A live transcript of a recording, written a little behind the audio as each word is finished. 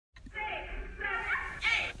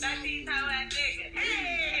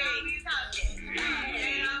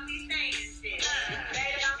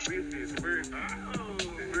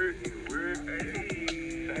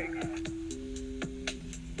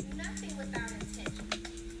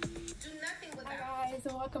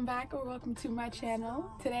Welcome back or welcome to my channel.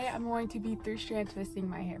 Today I'm going to be through strand twisting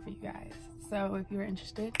my hair for you guys. So if you're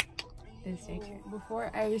interested, then stay tuned. Before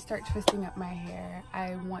I start twisting up my hair,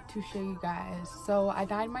 I want to show you guys. So I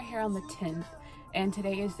dyed my hair on the 10th and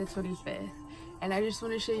today is the 25th. And I just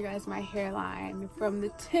want to show you guys my hairline from the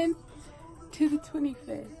 10th to the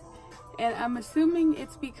 25th. And I'm assuming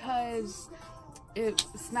it's because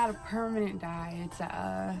it's not a permanent dye, it's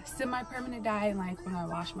a semi-permanent dye, and like when I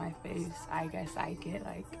wash my face, I guess I get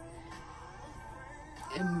like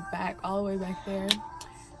back all the way back there.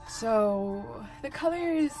 So the color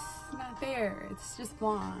is not there, it's just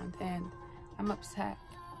blonde and I'm upset.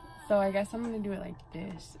 So I guess I'm gonna do it like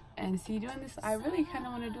this. And see, doing this, I really kind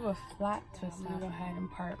of want to do a flat twist. I'm gonna go ahead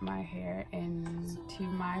and part my hair into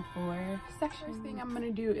my 4 sections. First thing I'm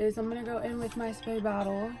gonna do is I'm gonna go in with my spray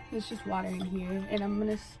bottle. It's just water in here, and I'm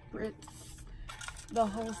gonna spritz the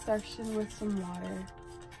whole section with some water.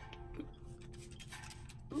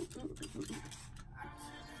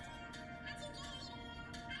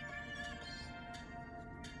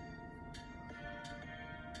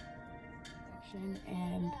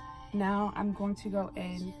 And now I'm going to go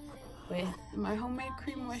in with my homemade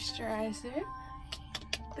cream moisturizer,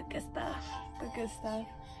 the good stuff,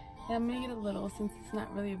 and I'm gonna get a little, since it's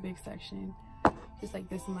not really a big section, just like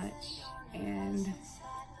this much. And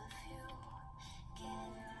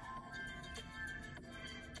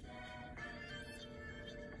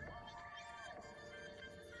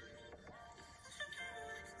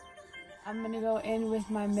I'm gonna go in with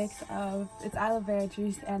my mix of, it's aloe vera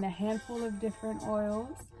juice and a handful of different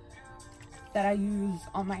oils that I use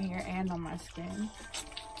on my hair and on my skin.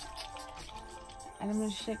 And I'm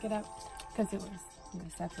gonna shake it up because it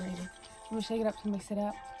was separated. I'm gonna shake it up to mix it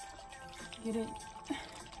up. Get it?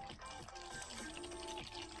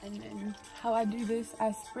 And then how I do this, I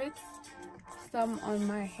spritz some on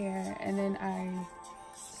my hair and then I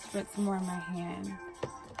spritz more on my hand.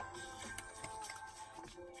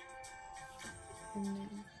 And then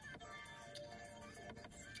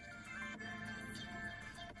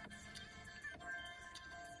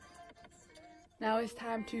now it's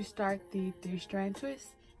time to start the 3-strand twist.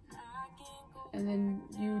 And then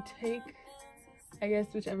you take, I guess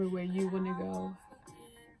whichever way you want to go,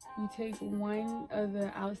 you take one of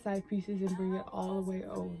the outside pieces and bring it all the way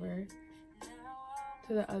over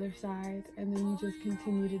to the other side, and then you just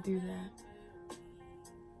continue to do that.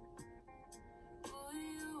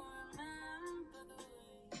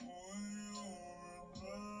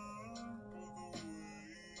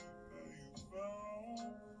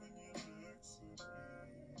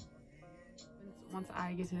 Once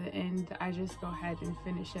I get to the end, I just go ahead and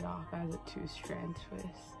finish it off as a 2-strand twist.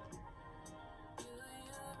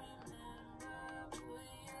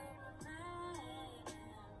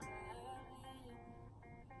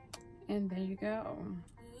 And there you go,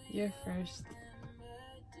 the first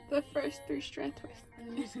 3-strand twist. And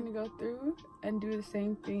you're just gonna go through and do the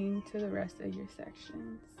same thing to the rest of your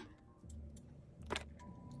sections.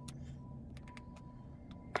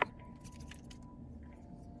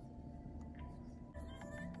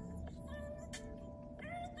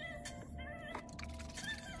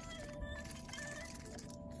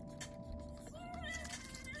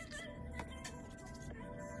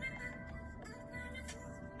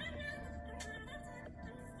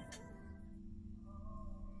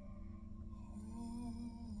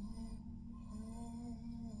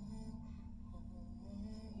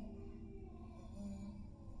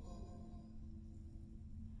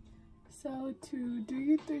 So to do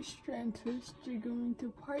your 3-strand twist, you're going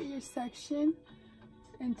to part your section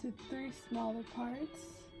into 3 smaller parts,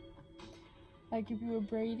 like if you were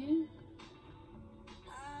braiding.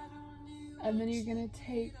 And then you're gonna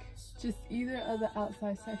take just either of the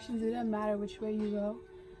outside sections. It doesn't matter which way you go,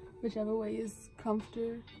 whichever way is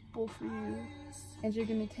comfortable for you. And you're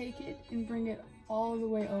gonna take it and bring it all the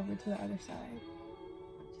way over to the other side.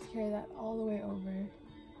 Just carry that all the way over.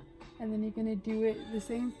 And then you're gonna do it the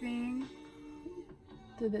same thing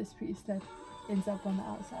to this piece that ends up on the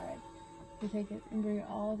outside. You take it and bring it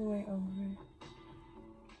all the way over.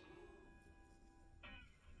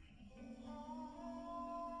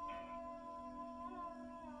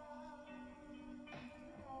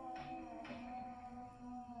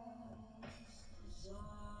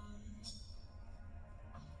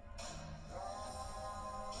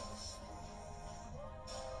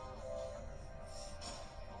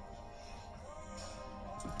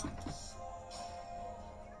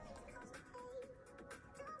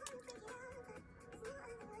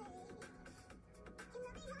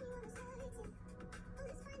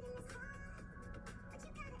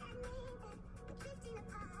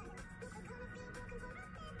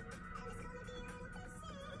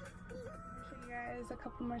 a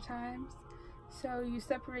couple more times. So you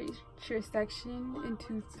separate your section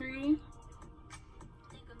into 3,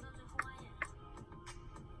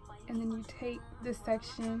 and then you take this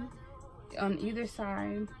section on either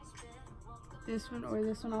side, this one or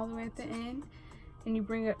this one, all the way at the end, and you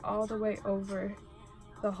bring it all the way over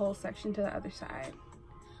the whole section to the other side,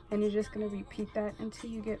 and you're just going to repeat that until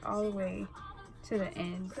you get all the way to the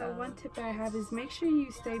end. So one tip that I have is make sure you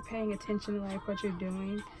stay paying attention to like what you're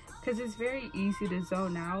doing, because it's very easy to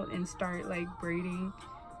zone out and start like braiding.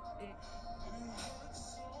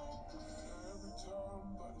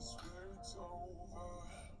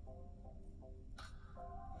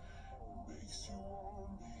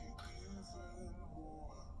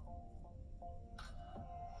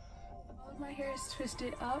 My hair is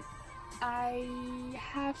twisted up. I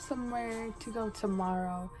have somewhere to go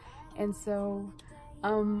tomorrow, and so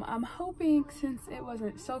I'm hoping, since it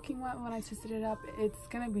wasn't soaking wet when I twisted it up, it's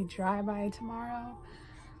gonna be dry by tomorrow.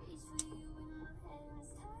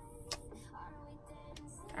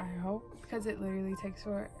 I hope, because it literally takes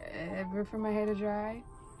forever for my hair to dry.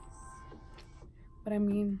 But I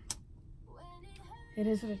mean, it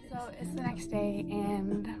is what it is. So it's the next day,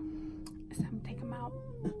 and it's time to take them out.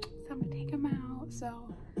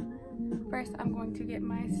 So first I'm going to get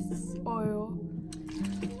my oil.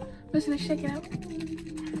 I'm just gonna shake it up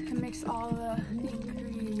and mix all the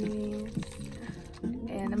ingredients,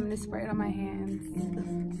 and I'm gonna spray it on my hands.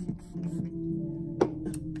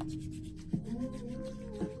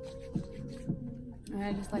 And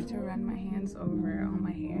I just like to run my hands over on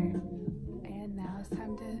my hair. And now it's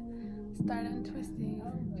time to start untwisting.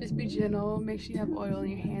 Just be gentle. Make sure you have oil in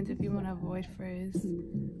your hands if you want to avoid frizz.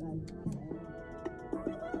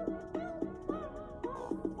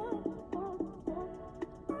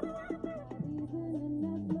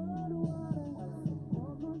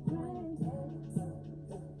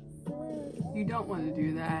 You don't want to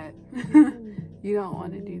do that. You don't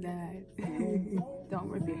want to do that. Don't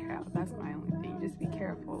rip your hair out. That's my only thing. Just be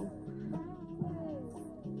careful.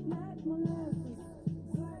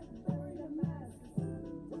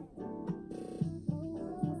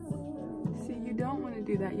 See, you don't want to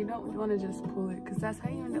do that. You don't want to just pull it, because that's how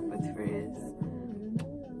you end up with frizz.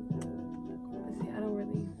 But see, I don't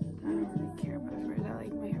really care about frizz. I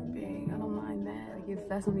like my hair big. I don't mind that. Like, if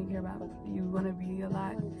that's something you care about, you want to be a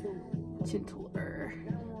lot gentler.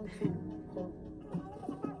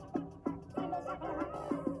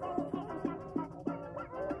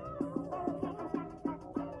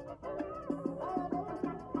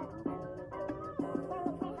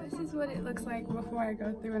 This is what it looks like before I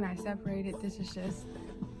go through and I separate it. This is just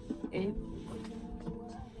it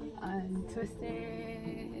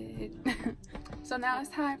untwisted. So now it's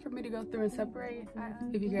time for me to go through and separate.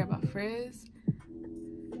 If you care about frizz,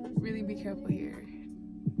 really be careful here,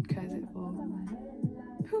 because it will.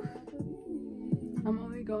 Whew. I'm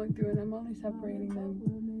only going through and I'm only separating them,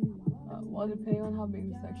 well, depending on how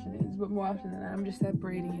big the section is, but more often than that, I'm just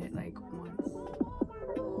separating it like once.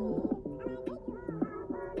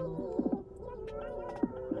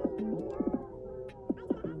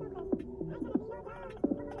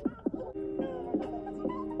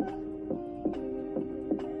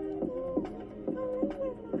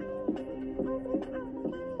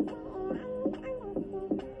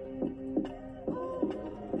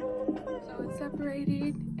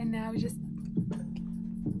 Separated, and now we just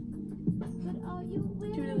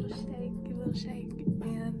give it a little shake,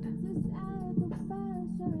 and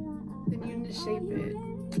then you just shape it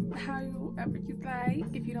however you like.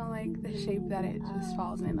 If you don't like the shape that it just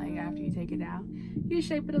falls in, like after you take it out, you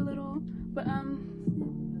shape it a little. But I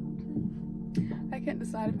can't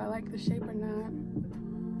decide if I like the shape or not.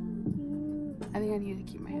 I think I need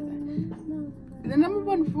to keep my hair done. The number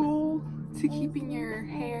one rule to keeping your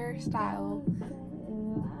hairstyle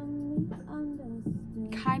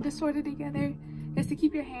kind of sorted together is to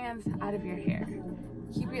keep your hands out of your hair.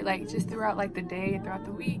 Keep it like just throughout like the day, throughout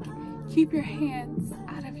the week. Keep your hands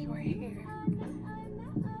out of your hair.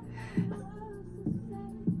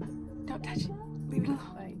 Don't touch it. Leave it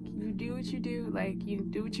alone. Like, you do what you do. Like, you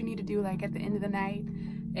do what you need to do, like at the end of the night.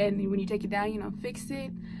 And when you take it down, you know, fix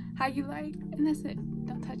it how you like, and that's it.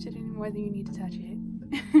 Don't touch it any more than you need to touch it.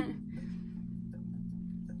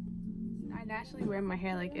 I naturally wear my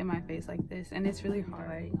hair like in my face like this, and it's really hard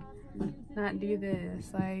like not do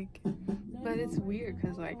this, like, but it's weird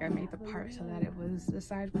because like I made the part so that it was the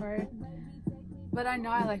side part, but I know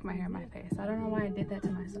I like my hair in my face. I don't know why I did that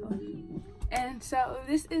to myself. And so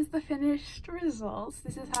this is the finished results.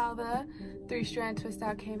 This is how the 3-strand twist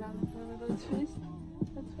out came out. Let's twist.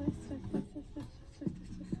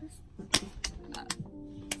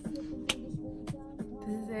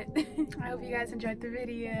 This is it. I hope you guys enjoyed the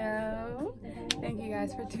video. Thank you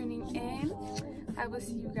guys for tuning in. I will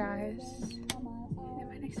see you guys in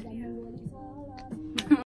my next video.